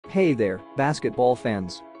Hey there, basketball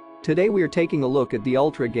fans. Today we're taking a look at the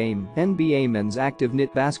Ultra Game NBA Men's Active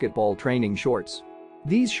Knit Basketball Training Shorts.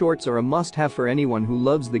 These shorts are a must-have for anyone who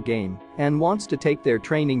loves the game and wants to take their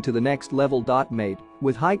training to the next level. Made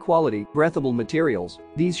with high-quality, breathable materials,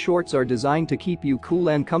 these shorts are designed to keep you cool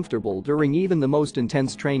and comfortable during even the most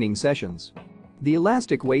intense training sessions. The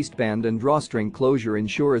elastic waistband and drawstring closure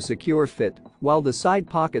ensure a secure fit, while the side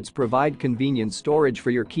pockets provide convenient storage for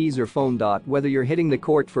your keys or phone. Whether you're hitting the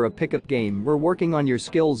court for a pickup game or working on your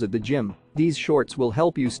skills at the gym, these shorts will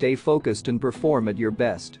help you stay focused and perform at your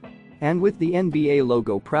best. And with the NBA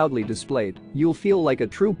logo proudly displayed, you'll feel like a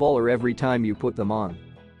true baller every time you put them on.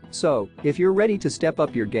 So, if you're ready to step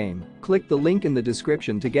up your game, click the link in the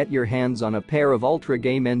description to get your hands on a pair of Ultra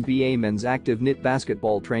Game NBA Men's Active Knit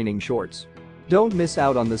Basketball Training Shorts. Don't miss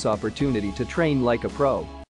out on this opportunity to train like a pro.